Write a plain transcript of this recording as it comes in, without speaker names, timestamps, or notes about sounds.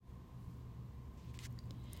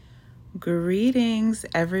Greetings,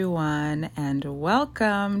 everyone, and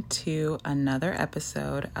welcome to another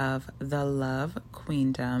episode of The Love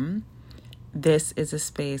Queendom. This is a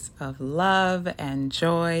space of love and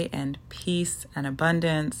joy and peace and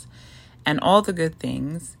abundance and all the good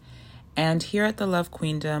things. And here at The Love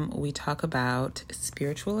Queendom, we talk about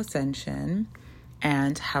spiritual ascension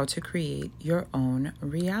and how to create your own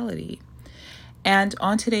reality. And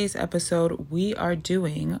on today's episode, we are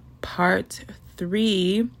doing part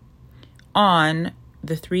 3 on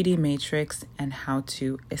the 3D matrix and how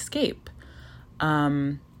to escape.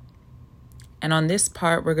 And on this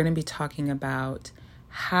part, we're going to be talking about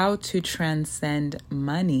how to transcend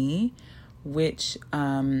money, which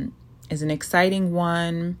is an exciting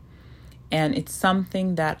one. And it's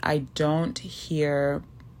something that I don't hear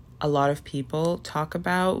a lot of people talk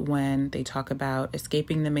about when they talk about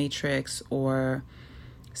escaping the matrix or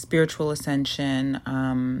spiritual ascension.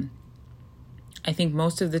 I think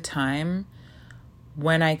most of the time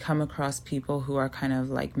when I come across people who are kind of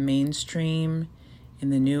like mainstream in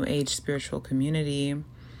the new age spiritual community,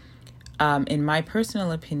 in my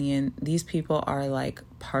personal opinion, these people are like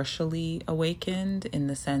partially awakened in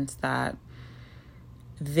the sense that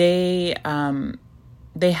they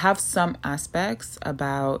have some aspects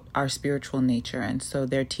about our spiritual nature. And so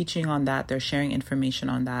they're teaching on that, they're sharing information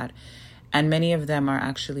on that. And many of them are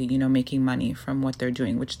actually, making money from what they're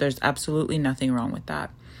doing, which there's absolutely nothing wrong with that.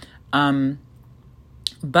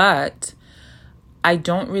 But I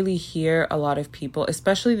don't really hear a lot of people,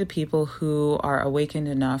 especially the people who are awakened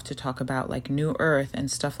enough to talk about like New Earth and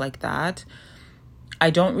stuff like that. I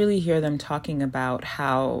don't really hear them talking about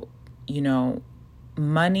how,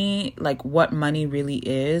 money, like what money really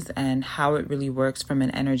is and how it really works from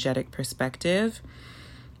an energetic perspective.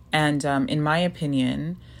 And in my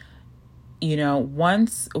opinion,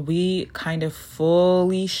 once we kind of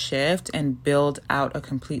fully shift and build out a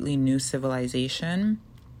completely new civilization,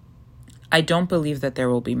 I don't believe that there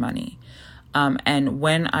will be money. And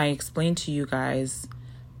when I explain to you guys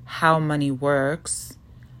how money works,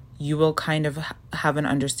 you will kind of have an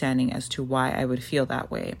understanding as to why I would feel that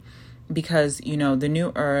way. Because, the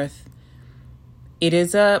new earth, it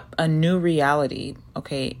is a new reality,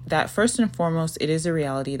 okay? That first and foremost, it is a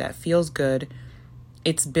reality that feels good.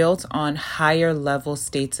 It's built on higher level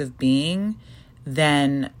states of being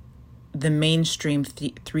than the mainstream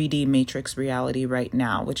 3D matrix reality right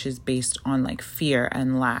now, which is based on like fear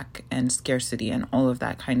and lack and scarcity and all of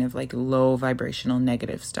that kind of like low vibrational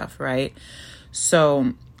negative stuff, right?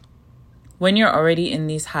 So when you're already in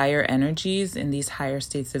these higher energies, in these higher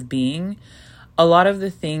states of being, a lot of the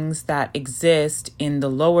things that exist in the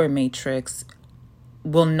lower matrix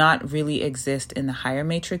will not really exist in the higher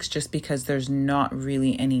matrix just because there's not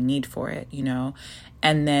really any need for it,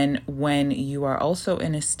 And then when you are also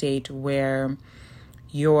in a state where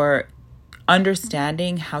you're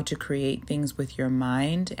understanding how to create things with your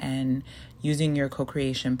mind and using your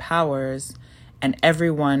co-creation powers, and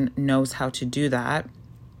everyone knows how to do that,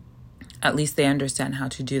 at least they understand how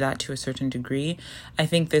to do that to a certain degree, I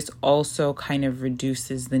think this also kind of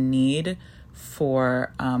reduces the need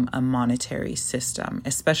for a monetary system,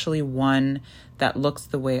 especially one that looks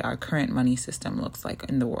the way our current money system looks like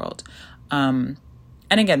in the world. And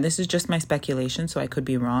again, this is just my speculation, so I could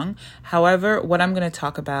be wrong. However, what I'm going to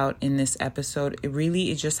talk about in this episode,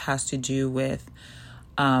 it just has to do with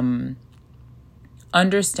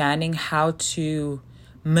understanding how to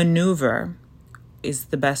maneuver, is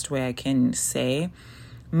the best way I can say.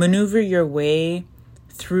 Maneuver your way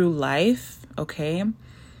through life, okay?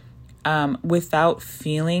 Without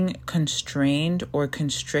feeling constrained or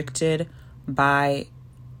constricted by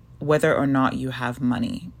whether or not you have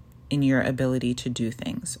money in your ability to do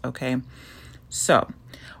things, okay? So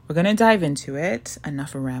we're going to dive into it.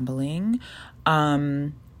 Enough rambling.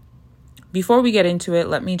 Before we get into it,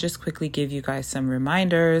 let me just quickly give you guys some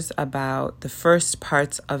reminders about the first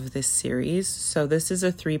parts of this series. So this is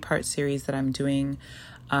a 3-part series that I'm doing,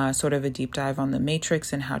 sort of a deep dive on the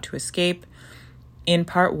matrix and how to escape. In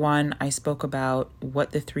part 1, I spoke about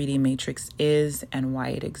what the 3D matrix is and why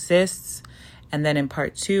it exists. And then in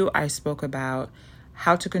part 2, I spoke about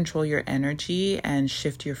how to control your energy and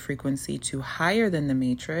shift your frequency to higher than the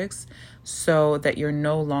matrix so that you're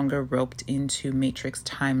no longer roped into matrix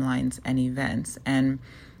timelines and events. And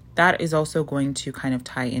that is also going to kind of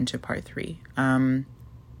tie into part 3.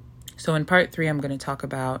 So in part 3, I'm going to talk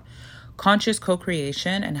about conscious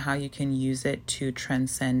co-creation and how you can use it to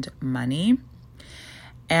transcend money.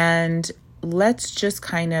 And let's just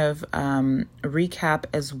kind of recap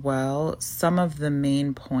as well some of the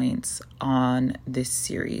main points on this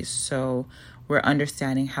series. So we're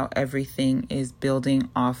understanding how everything is building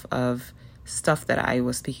off of stuff that I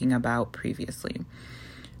was speaking about previously.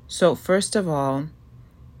 So first of all,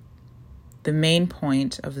 the main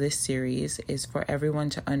point of this series is for everyone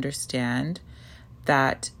to understand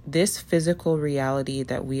that this physical reality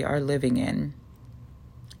that we are living in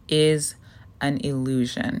is an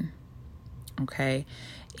illusion, okay?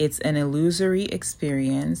 It's an illusory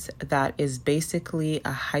experience that is basically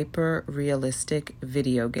a hyper-realistic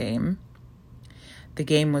video game. The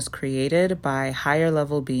game was created by higher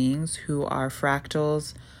level beings who are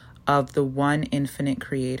fractals of the one infinite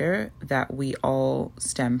creator that we all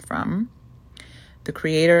stem from. The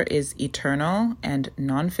creator is eternal and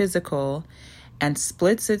non-physical and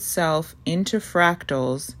splits itself into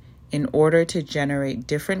fractals in order to generate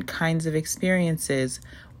different kinds of experiences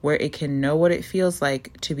where it can know what it feels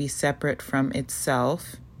like to be separate from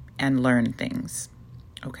itself and learn things.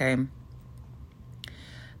 Okay?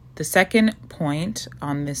 The second point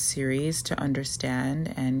on this series to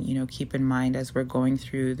understand and, keep in mind as we're going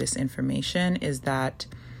through this information is that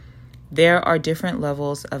there are different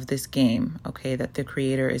levels of this game, okay, that the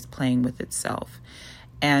creator is playing with itself.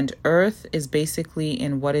 And Earth is basically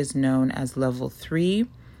in what is known as level 3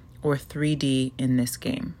 or 3D in this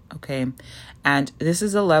game, okay? And this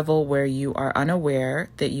is a level where you are unaware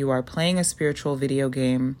that you are playing a spiritual video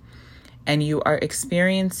game and you are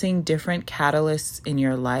experiencing different catalysts in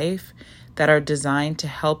your life that are designed to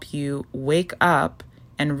help you wake up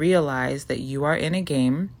and realize that you are in a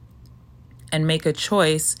game and make a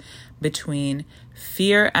choice between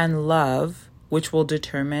fear and love, which will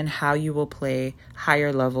determine how you will play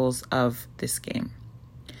higher levels of this game.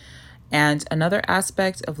 And another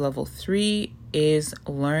aspect of level 3 is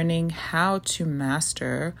learning how to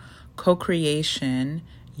master co-creation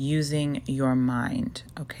using your mind,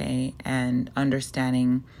 okay, and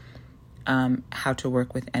understanding how to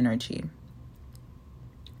work with energy.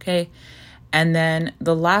 Okay, and then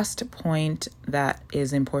the last point that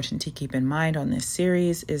is important to keep in mind on this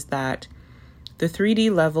series is that the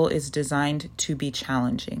 3D level is designed to be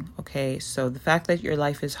challenging, okay? So the fact that your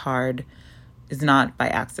life is hard is not by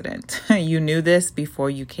accident. You knew this before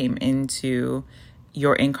you came into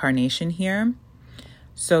your incarnation here.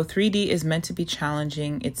 So 3D is meant to be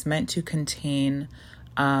challenging. It's meant to contain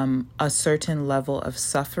a certain level of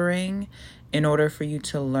suffering in order for you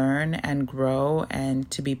to learn and grow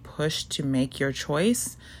and to be pushed to make your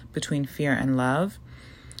choice between fear and love.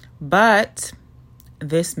 But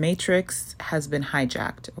this matrix has been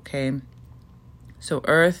hijacked, okay? So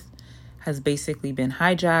Earth has basically been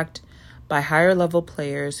hijacked by higher level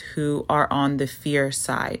players who are on the fear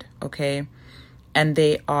side, okay? And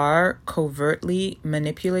they are covertly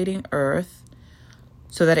manipulating Earth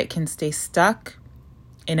so that it can stay stuck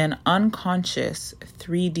in an unconscious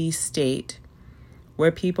 3D state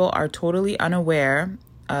where people are totally unaware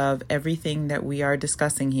of everything that we are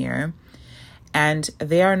discussing here. And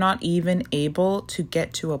they are not even able to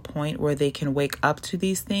get to a point where they can wake up to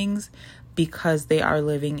these things because they are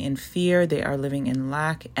living in fear, they are living in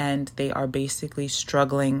lack, and they are basically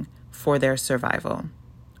struggling for their survival.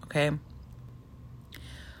 Okay?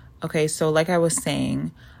 Okay, so like I was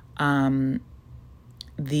saying,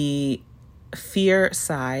 the fear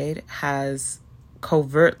side has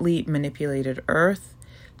covertly manipulated Earth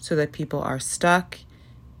so that people are stuck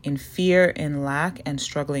in fear, in lack, and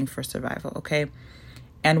struggling for survival, okay?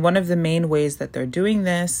 And one of the main ways that they're doing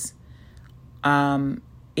this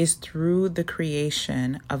is through the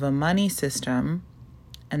creation of a money system,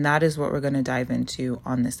 and that is what we're going to dive into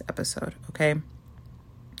on this episode, okay?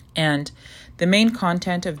 And the main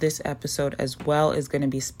content of this episode as well is going to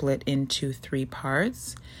be split into 3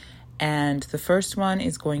 parts. And the first one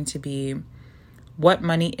is going to be what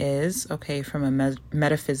money is, okay, from a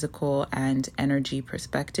metaphysical and energy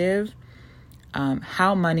perspective,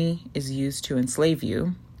 how money is used to enslave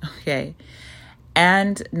you, okay,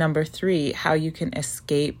 and number 3, how you can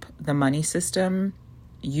escape the money system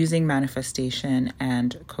using manifestation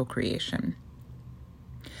and co-creation.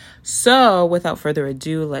 So without further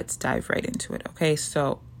ado, let's dive right into it, okay?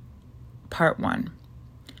 So part 1,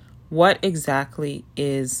 what exactly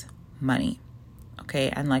is money? Okay,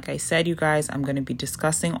 and like I said, you guys, I'm going to be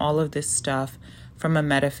discussing all of this stuff from a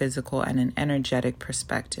metaphysical and an energetic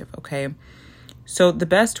perspective, okay? So the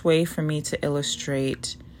best way for me to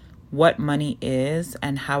illustrate what money is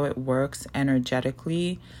and how it works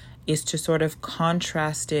energetically is to sort of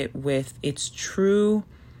contrast it with its true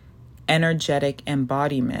energetic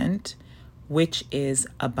embodiment, which is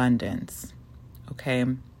abundance, okay?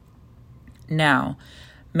 Now,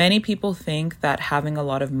 many people think that having a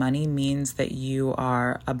lot of money means that you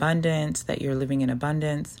are abundant, that you're living in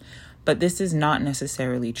abundance, but this is not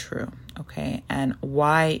necessarily true, okay? And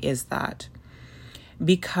why is that?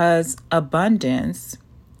 because abundance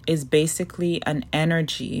is basically an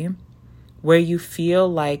energy where you feel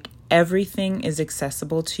like everything is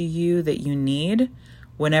accessible to you that you need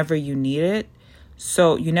whenever you need it.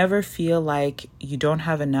 So you never feel like you don't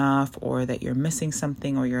have enough, or that you're missing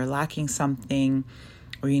something, or you're lacking something,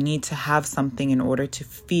 or you need to have something in order to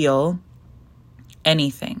feel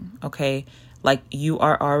anything, okay? Like you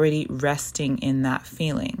are already resting in that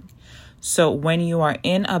feeling. So when you are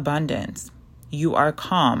in abundance, you are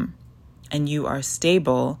calm and you are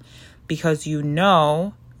stable, because you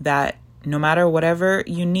know that no matter whatever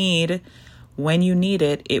you need, when you need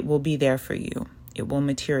it, it will be there for you. It will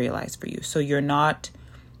materialize for you. So you're not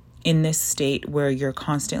in this state where you're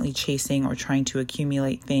constantly chasing or trying to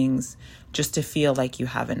accumulate things just to feel like you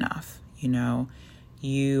have enough.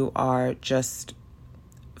 You are just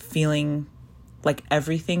feeling like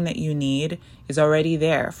everything that you need is already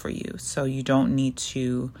there for you. So you don't need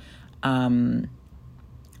to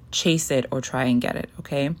chase it or try and get it,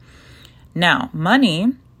 okay? Now,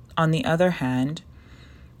 money, on the other hand,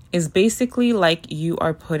 is basically like you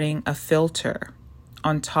are putting a filter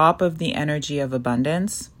on top of the energy of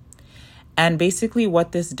abundance. And basically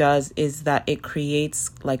what this does is that it creates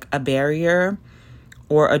like a barrier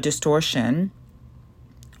or a distortion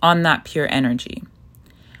on that pure energy.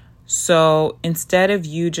 So instead of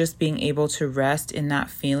you just being able to rest in that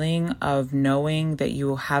feeling of knowing that you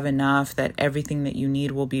will have enough, that everything that you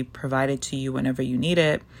need will be provided to you whenever you need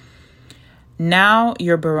it, now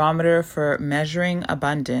your barometer for measuring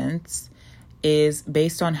abundance is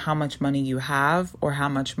based on how much money you have or how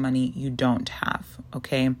much money you don't have,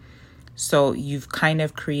 okay? So you've kind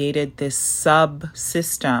of created this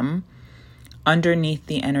subsystem underneath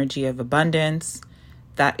the energy of abundance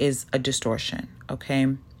that is a distortion,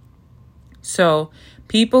 okay? So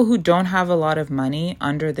people who don't have a lot of money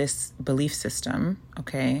under this belief system,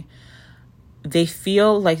 okay, they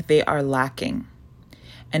feel like they are lacking.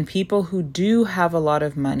 And people who do have a lot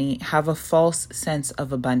of money have a false sense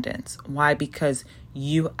of abundance. Why? Because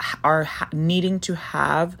you are needing to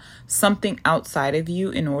have something outside of you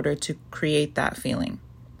in order to create that feeling.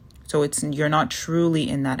 So you're not truly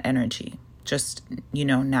in that energy, just,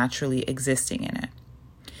 naturally existing in it.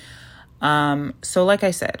 So like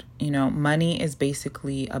I said, money is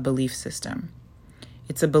basically a belief system.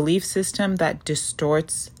 It's a belief system that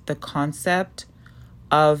distorts the concept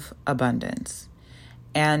of abundance.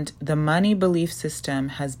 And the money belief system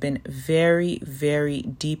has been very, very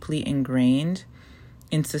deeply ingrained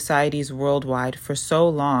in societies worldwide for so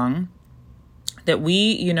long that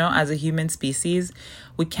we, as a human species,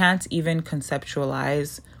 we can't even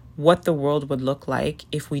conceptualize what the world would look like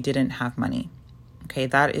if we didn't have money. Okay,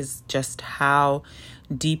 that is just how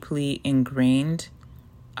deeply ingrained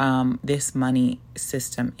this money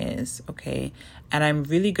system is, okay? And I'm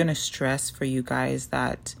really going to stress for you guys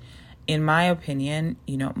that, in my opinion,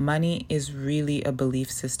 money is really a belief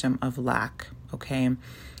system of lack, okay?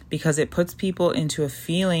 Because it puts people into a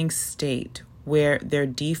feeling state where their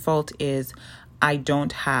default is, I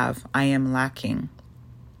don't have, I am lacking.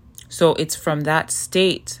 So it's from that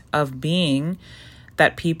state of being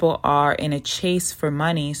that people are in a chase for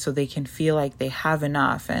money so they can feel like they have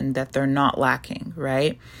enough and that they're not lacking,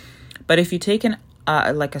 right? But if you take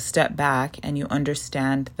a step back and you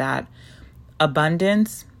understand that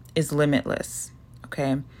abundance is limitless,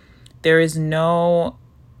 okay? There is no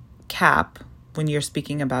cap when you're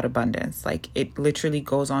speaking about abundance. Like, it literally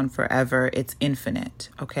goes on forever. It's infinite,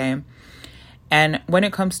 okay? And when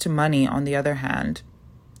it comes to money, on the other hand,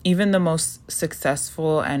 even the most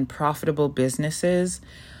successful and profitable businesses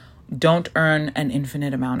don't earn an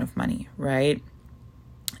infinite amount of money, right?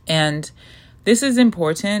 And this is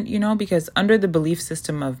important, because under the belief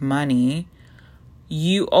system of money,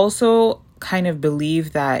 you also kind of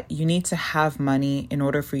believe that you need to have money in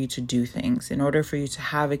order for you to do things, in order for you to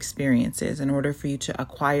have experiences, in order for you to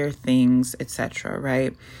acquire things, etc.,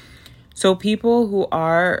 right? So people who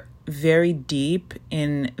are very deep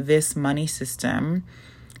in this money system,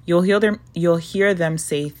 you'll hear them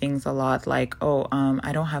say things a lot like,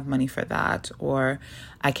 I don't have money for that, or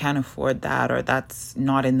I can't afford that, or that's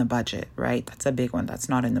not in the budget, right? That's a big one. That's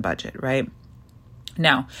not in the budget, right?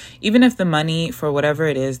 Now, even if the money for whatever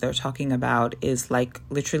it is they're talking about is like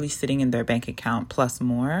literally sitting in their bank account plus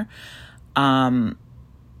more,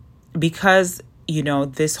 because,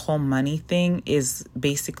 this whole money thing is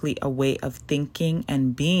basically a way of thinking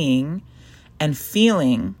and being and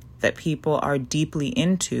feeling that people are deeply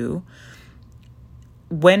into.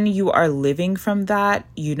 When you are living from that,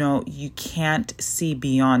 you can't see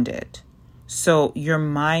beyond it. So your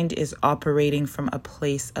mind is operating from a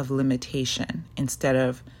place of limitation instead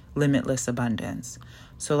of limitless abundance.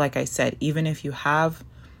 So like I said, even if you have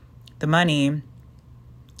the money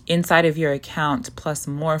inside of your account plus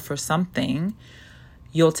more for something,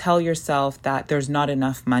 you'll tell yourself that there's not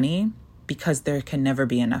enough money because there can never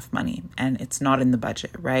be enough money and it's not in the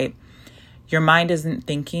budget, right? Your mind isn't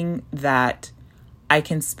thinking that I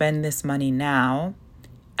can spend this money now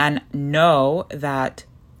and know that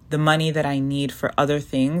the money that I need for other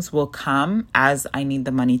things will come as I need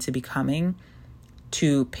the money to be coming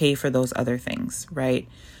to pay for those other things, right?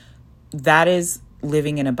 That is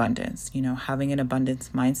living in abundance. Having an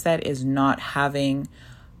abundance mindset is not having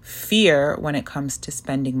fear when it comes to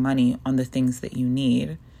spending money on the things that you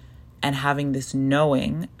need, and having this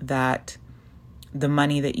knowing that the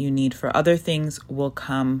money that you need for other things will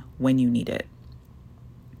come when you need it.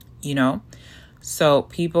 So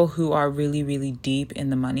people who are really, really deep in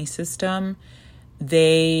the money system,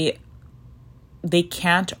 they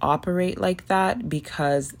can't operate like that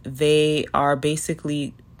because they are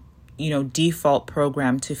basically, default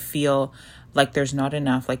programmed to feel like there's not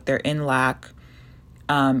enough, like they're in lack.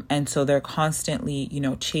 And so they're constantly,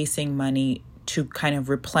 chasing money to kind of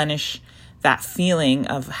replenish that feeling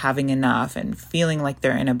of having enough and feeling like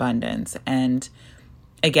they're in abundance. And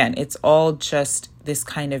again, it's all just this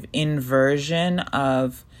kind of inversion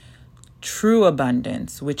of true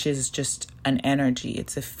abundance, which is just an energy.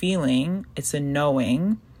 It's a feeling, it's a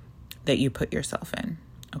knowing that you put yourself in.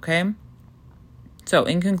 Okay. So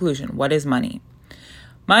in conclusion, what is money?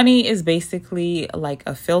 Money is basically like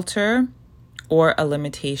a filter or a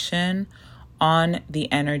limitation on the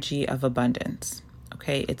energy of abundance.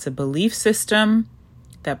 Okay. It's a belief system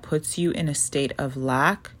that puts you in a state of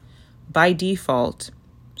lack by default.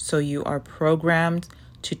 So you are programmed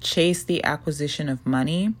to chase the acquisition of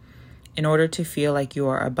money in order to feel like you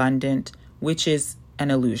are abundant, which is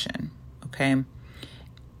an illusion. Okay.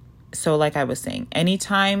 So like I was saying,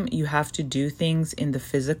 anytime you have to do things in the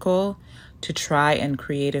physical to try and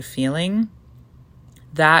create a feeling,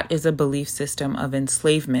 that is a belief system of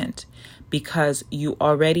enslavement, because you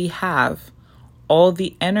already have all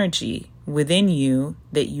the energy within you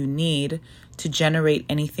that you need to generate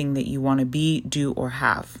anything that you want to be, do, or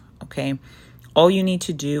have. Okay. All you need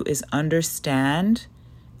to do is understand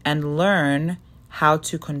and learn how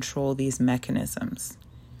to control these mechanisms.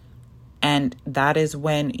 And that is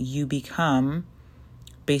when you become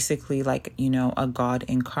basically like, a God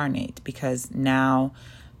incarnate, because now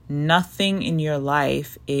nothing in your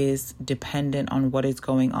life is dependent on what is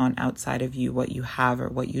going on outside of you, what you have or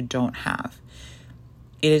what you don't have.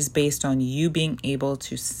 It is based on you being able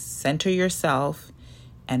to center yourself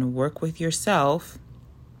and work with yourself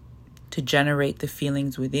to generate the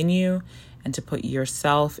feelings within you and to put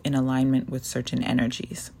yourself in alignment with certain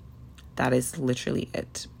energies. That is literally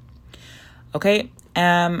it. Okay,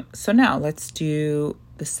 so now let's do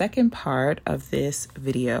the second part of this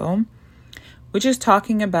video, which is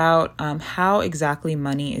talking about how exactly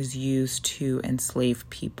money is used to enslave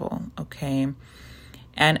people, okay?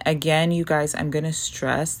 And again, you guys, I'm going to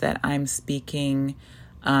stress that I'm speaking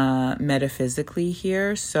metaphysically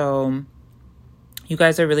here, so you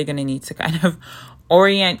guys are really going to need to kind of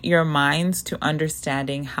orient your minds to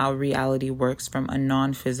understanding how reality works from a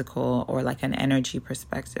non-physical or like an energy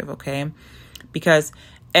perspective, okay? Because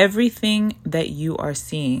everything that you are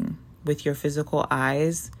seeing with your physical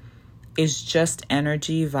eyes is just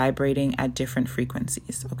energy vibrating at different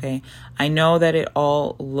frequencies, okay? I know that it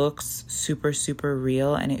all looks super, super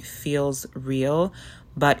real and it feels real,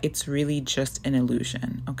 but it's really just an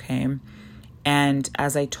illusion, okay? And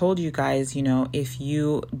as I told you guys, if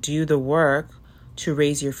you do the work to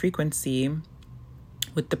raise your frequency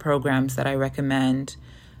with the programs that I recommend,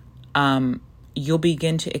 you'll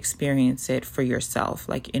begin to experience it for yourself,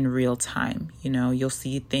 like in real time. You'll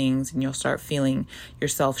see things and you'll start feeling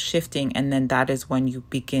yourself shifting. And then that is when you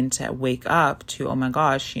begin to wake up to, oh my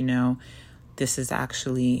gosh, this is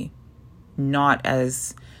actually not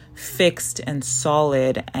as fixed and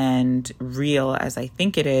solid and real as I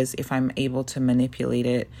think it is if I'm able to manipulate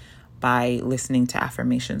it by listening to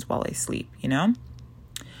affirmations while I sleep,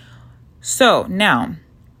 So now,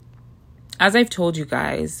 as I've told you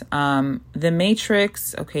guys, the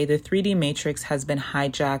matrix, okay, the 3D matrix has been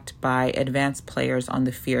hijacked by advanced players on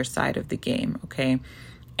the fear side of the game, okay?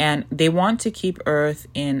 And they want to keep Earth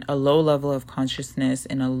in a low level of consciousness,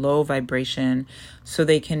 in a low vibration, so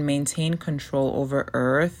they can maintain control over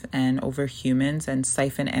Earth and over humans and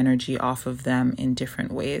siphon energy off of them in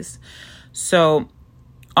different ways. So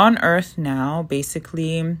on Earth now,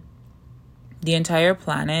 basically, the entire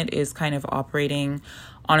planet is kind of operating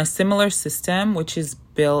on a similar system, which is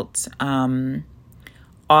built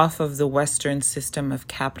off of the Western system of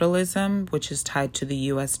capitalism, which is tied to the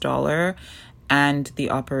US dollar. and the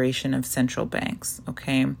operation of central banks,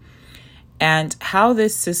 okay? And how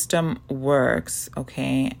this system works,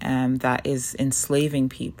 okay, that is enslaving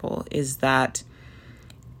people, is that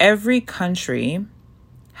every country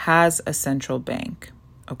has a central bank,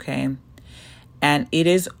 okay? And it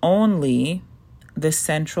is only the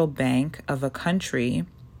central bank of a country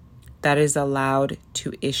that is allowed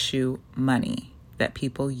to issue money that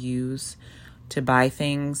people use to buy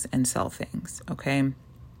things and sell things, okay?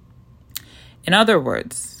 In other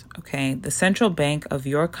words, okay, the central bank of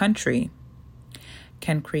your country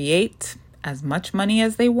can create as much money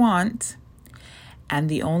as they want, and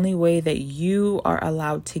the only way that you are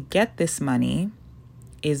allowed to get this money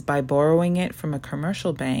is by borrowing it from a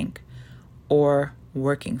commercial bank or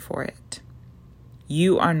working for it.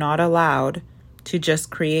 You are not allowed to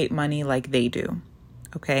just create money like they do,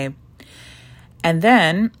 okay? And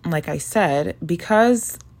then, like I said,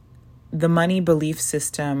 because the money belief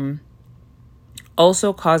system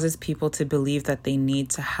also causes people to believe that they need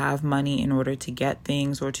to have money in order to get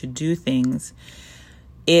things or to do things,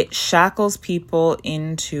 it shackles people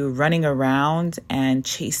into running around and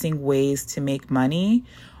chasing ways to make money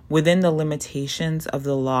within the limitations of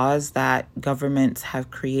the laws that governments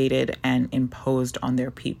have created and imposed on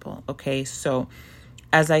their people. Okay, so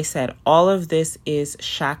as I said, all of this is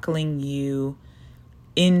shackling you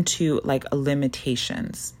into like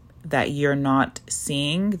limitations that you're not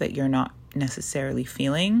seeing, that you're not necessarily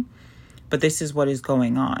feeling, but this is what is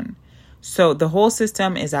going on. So the whole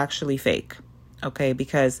system is actually fake, okay?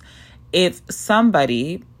 Because if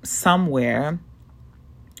somebody somewhere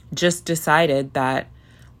just decided that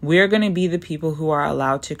we're going to be the people who are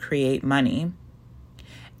allowed to create money,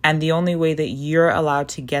 and the only way that you're allowed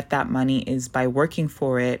to get that money is by working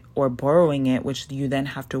for it or borrowing it, which you then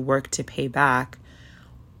have to work to pay back,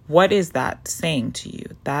 what is that saying to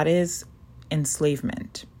you? That is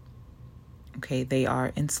enslavement. Okay, they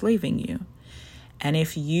are enslaving you. And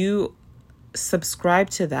if you subscribe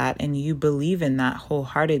to that and you believe in that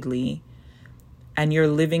wholeheartedly, and you're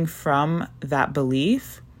living from that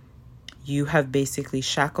belief, you have basically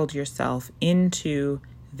shackled yourself into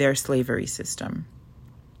their slavery system.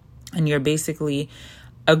 And you're basically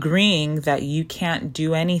agreeing that you can't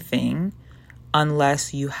do anything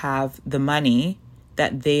unless you have the money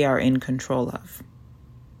that they are in control of.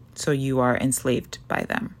 So you are enslaved by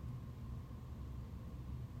them.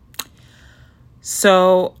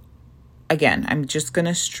 So again, I'm just going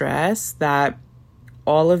to stress that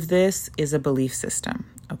all of this is a belief system,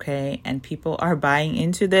 okay? And people are buying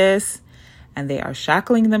into this and they are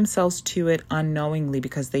shackling themselves to it unknowingly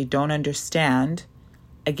because they don't understand,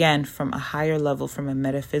 again, from a higher level, from a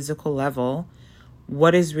metaphysical level,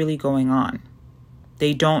 what is really going on.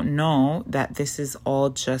 They don't know that this is all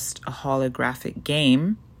just a holographic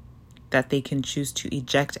game that they can choose to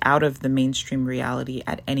eject out of the mainstream reality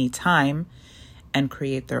at any time and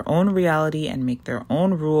create their own reality and make their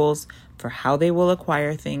own rules for how they will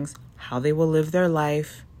acquire things, how they will live their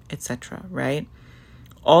life, etc., right?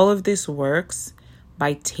 All of this works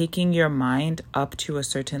by taking your mind up to a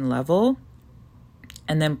certain level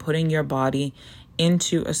and then putting your body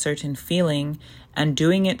into a certain feeling and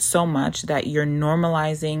doing it so much that you're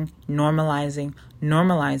normalizing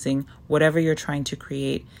whatever you're trying to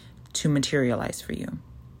create to materialize for you.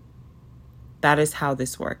 That is how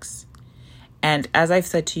this works. And as I've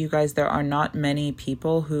said to you guys, there are not many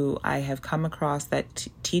people who I have come across that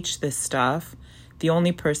teach this stuff. The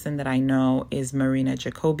only person that I know is Marina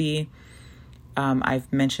Jacobi.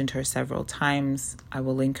 I've mentioned her several times. I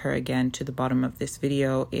will link her again to the bottom of this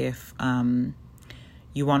video if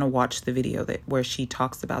you want to watch the video where she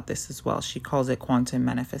talks about this as well. She calls it quantum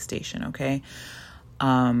manifestation, okay?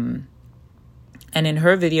 And in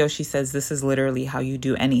her video, she says this is literally how you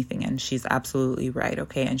do anything. And she's absolutely right,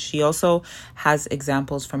 okay? And she also has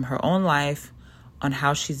examples from her own life on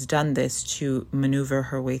how she's done this to maneuver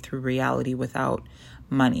her way through reality without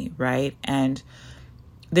money, right? And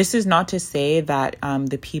this is not to say that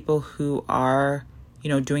the people who are,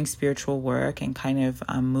 doing spiritual work and kind of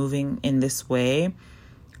moving in this way,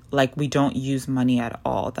 like we don't use money at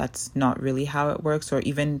all. That's not really how it works, or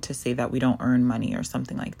even to say that we don't earn money or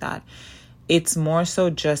something like that. It's more so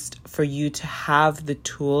just for you to have the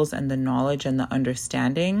tools and the knowledge and the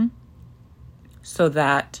understanding so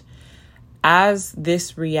that as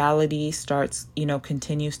this reality starts,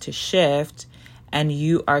 continues to shift and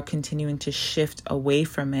you are continuing to shift away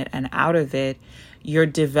from it and out of it, you're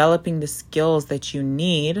developing the skills that you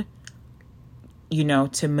need,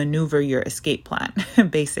 to maneuver your escape plan,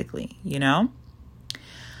 basically,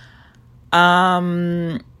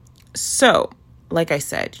 So, like I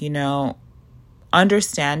said,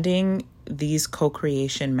 understanding these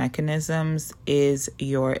co-creation mechanisms is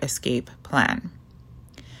your escape plan.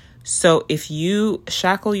 So if you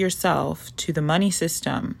shackle yourself to the money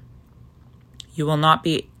system, you will not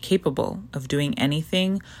be capable of doing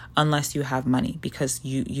anything unless you have money, because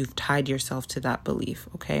you've tied yourself to that belief,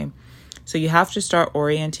 okay? So you have to start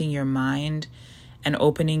orienting your mind and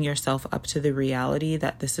opening yourself up to the reality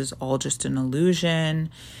that this is all just an illusion,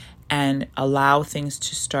 and allow things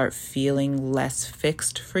to start feeling less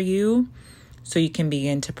fixed for you, so you can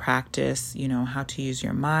begin to practice, how to use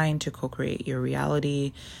your mind to co-create your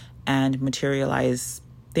reality and materialize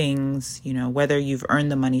things, whether you've earned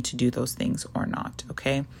the money to do those things or not,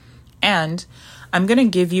 okay? And I'm going to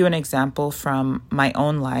give you an example from my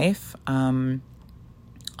own life on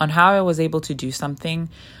how I was able to do something,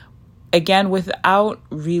 again, without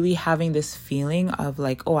really having this feeling of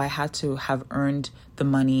like, oh, I had to have earned the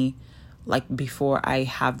money like before I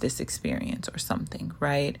have this experience or something,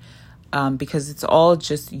 right? Because it's all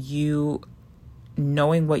just you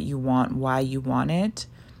knowing what you want, why you want it,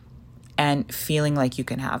 and feeling like you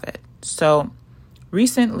can have it. So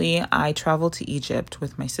recently I traveled to Egypt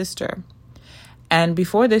with my sister. And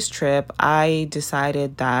before this trip, I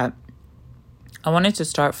decided that I wanted to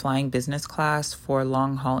start flying business class for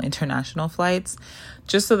long-haul international flights,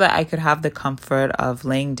 just so that I could have the comfort of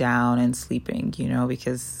laying down and sleeping,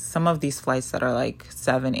 because some of these flights that are like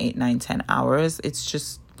 7, 8, 9, 10 hours, it's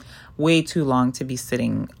just way too long to be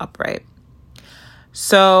sitting upright.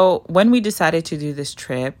 So when we decided to do this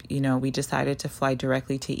trip, we decided to fly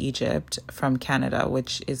directly to Egypt from Canada,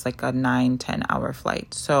 which is like a 9, 10 hour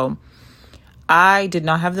flight. So I did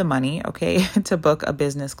not have the money, okay, to book a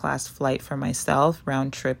business class flight for myself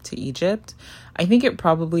round trip to Egypt. I think it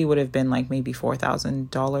probably would have been like maybe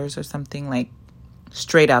 $4,000 or something, like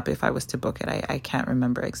straight up if I was to book it. I can't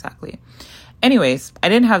remember exactly. Anyways, I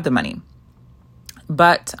didn't have the money.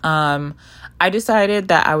 But I decided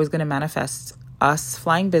that I was going to manifest us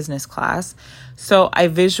flying business class. So I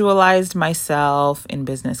visualized myself in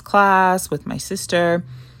business class with my sister,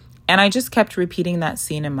 and I just kept repeating that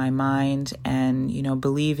scene in my mind and,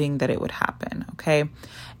 believing that it would happen. Okay.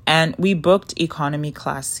 And we booked economy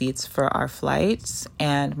class seats for our flights,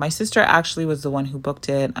 and my sister actually was the one who booked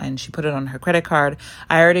it, and she put it on her credit card.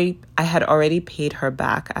 I had already paid her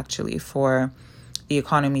back actually for the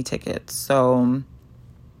economy tickets. So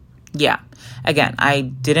yeah, again, I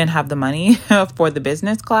didn't have the money for the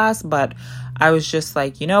business class, but I was just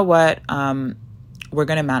like, you know what? We're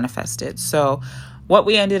going to manifest it. So what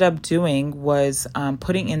we ended up doing was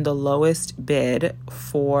putting in the lowest bid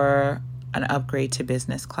for an upgrade to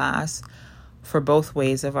business class for both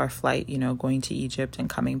ways of our flight, going to Egypt and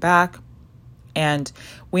coming back. And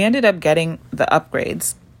we ended up getting the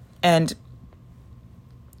upgrades. And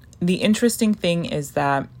the interesting thing is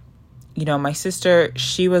that my sister,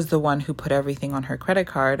 she was the one who put everything on her credit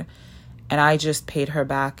card, and I just paid her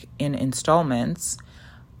back in installments.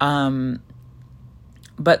 But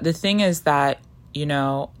the thing is that,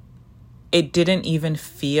 it didn't even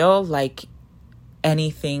feel like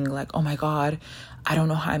anything like, oh my God, I don't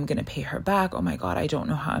know how I'm going to pay her back. Oh my God, I don't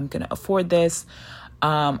know how I'm going to afford this.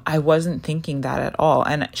 I wasn't thinking that at all.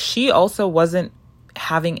 And she also wasn't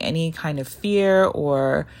having any kind of fear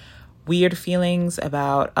or weird feelings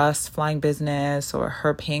about us flying business or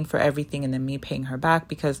her paying for everything and then me paying her back,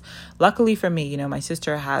 because luckily for me, my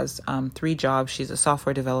sister has 3 jobs. She's a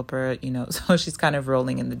software developer, so she's kind of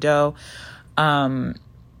rolling in the dough. And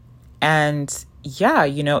yeah,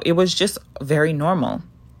 it was just very normal.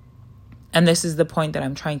 And this is the point that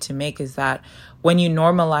I'm trying to make, is that when you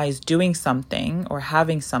normalize doing something or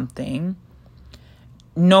having something,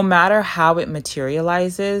 no matter how it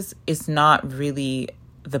materializes, it's not really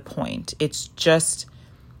the point. It's just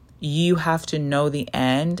you have to know the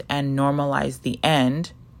end and normalize the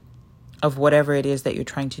end of whatever it is that you're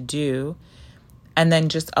trying to do, and then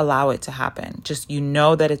just allow it to happen. Just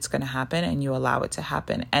that it's going to happen and you allow it to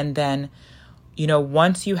happen. And then,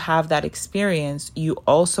 once you have that experience, you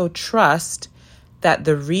also trust that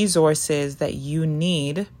the resources that you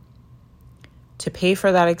need to pay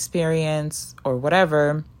for that experience or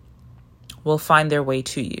whatever will find their way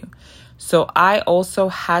to you. So I also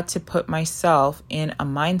had to put myself in a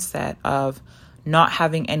mindset of not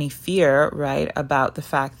having any fear, right, about the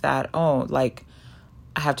fact that,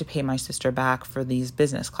 I have to pay my sister back for these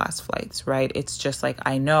business class flights, right? It's just like,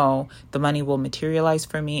 I know the money will materialize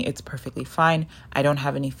for me. It's perfectly fine. I don't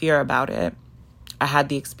have any fear about it. I had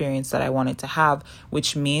the experience that I wanted to have,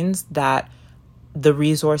 which means that the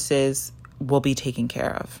resources will be taken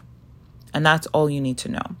care of. And that's all you need to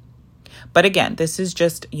know. But again, this is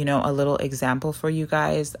just, a little example for you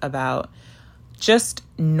guys about just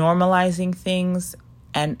normalizing things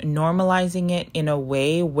and normalizing it in a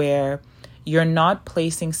way where you're not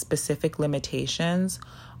placing specific limitations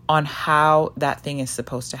on how that thing is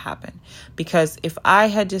supposed to happen. Because if I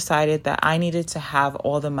had decided that I needed to have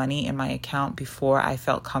all the money in my account before I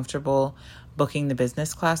felt comfortable booking the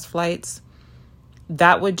business class flights,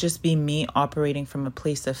 that would just be me operating from a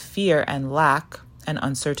place of fear and lack and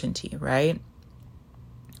uncertainty, right?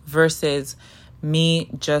 Versus me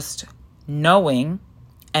just knowing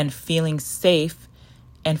and feeling safe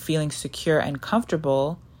and feeling secure and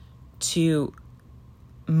comfortable to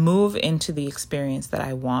move into the experience that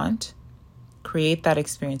I want, create that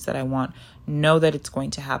experience that I want, know that it's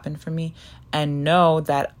going to happen for me, and know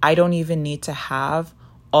that I don't even need to have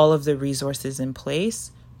all of the resources in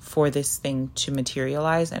place for this thing to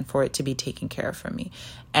materialize and for it to be taken care of for me.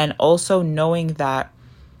 And also knowing that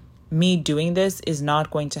me doing this is not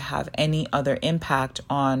going to have any other impact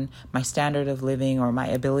on my standard of living or my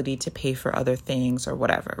ability to pay for other things or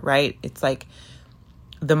whatever, right? It's like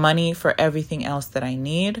the money for everything else that I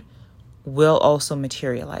need will also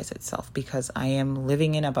materialize itself because I am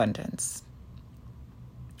living in abundance.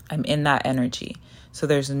 I'm in that energy. So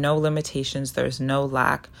there's no limitations. There's no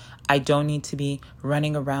lack. I don't need to be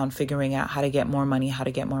running around figuring out how to get more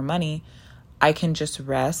money, I can just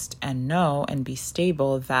rest and know and be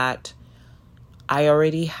stable that I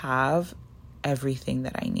already have everything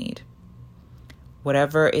that I need.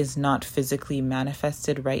 Whatever is not physically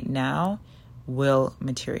manifested right now will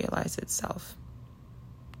materialize itself.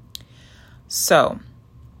 So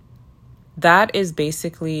that is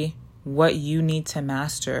basically what you need to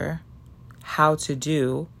master how to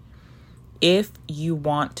do if you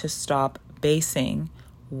want to stop basing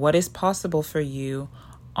what is possible for you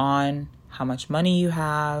on how much money you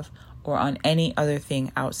have or on any other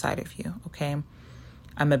thing outside of you, okay?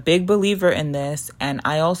 I'm a big believer in this, and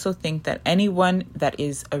I also think that anyone that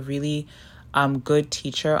is a really good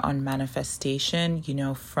teacher on manifestation,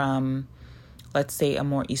 from, let's say, a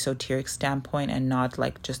more esoteric standpoint and not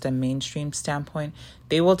like just a mainstream standpoint,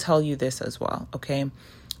 they will tell you this as well, okay?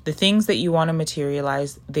 The things that you want to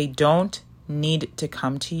materialize, they don't need to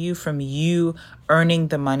come to you from you earning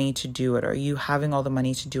the money to do it or you having all the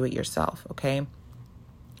money to do it yourself, okay?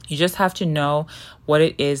 You just have to know what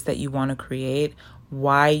it is that you want to create,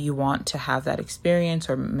 why you want to have that experience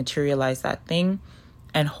or materialize that thing,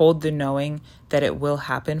 and hold the knowing that it will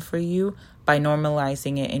happen for you by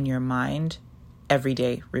normalizing it in your mind every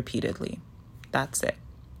day, repeatedly. That's it,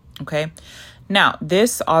 okay? Now,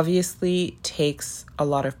 this obviously takes a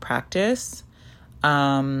lot of practice,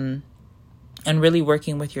 and really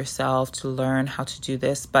working with yourself to learn how to do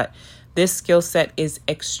this. But this skill set is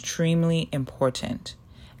extremely important.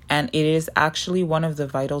 And it is actually one of the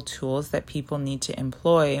vital tools that people need to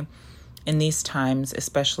employ in these times,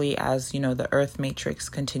 especially as, the Earth matrix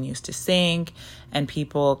continues to sink and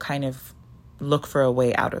people kind of look for a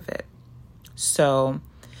way out of it. So,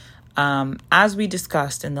 as we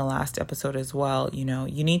discussed in the last episode as well,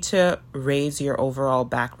 you need to raise your overall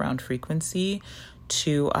background frequency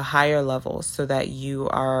to a higher level so that you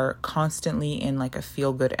are constantly in like a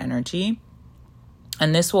feel-good energy.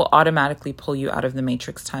 And this will automatically pull you out of the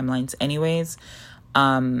matrix timelines anyways.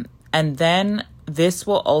 And then this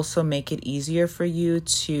will also make it easier for you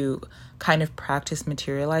to kind of practice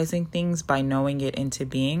materializing things by knowing it into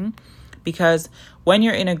being. Because when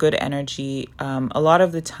you're in a good energy, a lot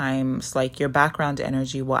of the times, like your background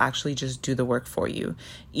energy will actually just do the work for you.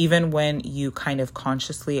 Even when you kind of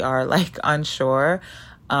consciously are like unsure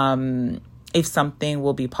if something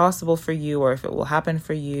will be possible for you or if it will happen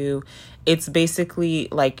for you, it's basically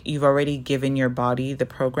like you've already given your body the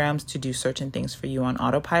programs to do certain things for you on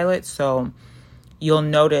autopilot. So you'll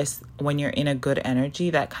notice when you're in a good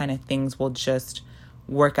energy, that kind of things will just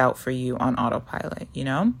work out for you on autopilot,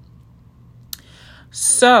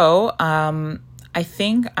 So, I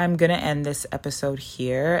think I'm going to end this episode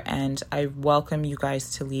here, and I welcome you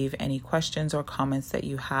guys to leave any questions or comments that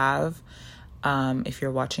you have. If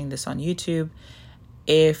you're watching this on YouTube,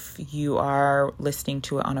 if you are listening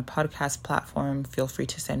to it on a podcast platform, feel free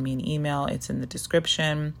to send me an email. It's in the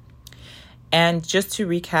description. And just to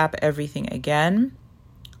recap everything again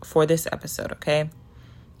for this episode, okay?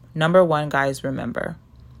 Number one, guys, remember,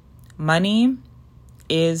 money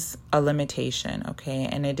is a limitation, okay?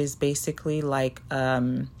 And it is basically like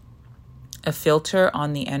a filter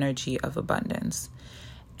on the energy of abundance.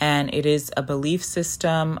 And it is a belief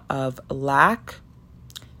system of lack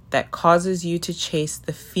that causes you to chase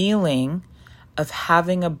the feeling of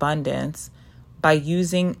having abundance by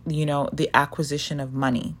using, the acquisition of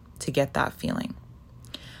money to get that feeling.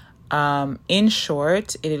 In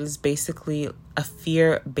short, it is basically a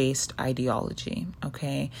fear-based ideology,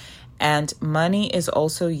 okay? And money is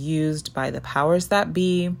also used by the powers that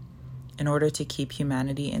be in order to keep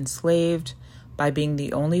humanity enslaved by being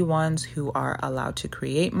the only ones who are allowed to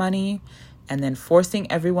create money and then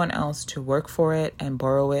forcing everyone else to work for it and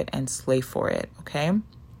borrow it and slave for it, okay?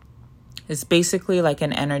 It's basically like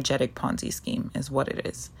an energetic Ponzi scheme is what it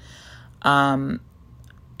is. And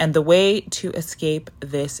the way to escape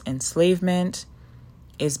this enslavement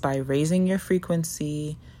is by raising your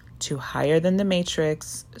frequency to higher than the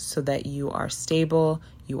matrix so that you are stable,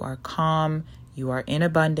 you are calm, you are in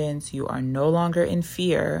abundance, you are no longer in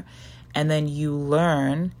fear, and then you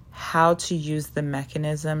learn how to use the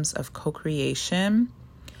mechanisms of co-creation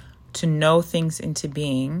to know things into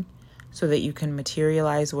being so that you can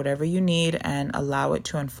materialize whatever you need and allow it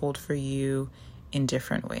to unfold for you in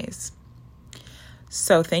different ways.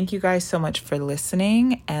 So thank you guys so much for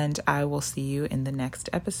listening, and I will see you in the next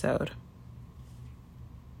episode.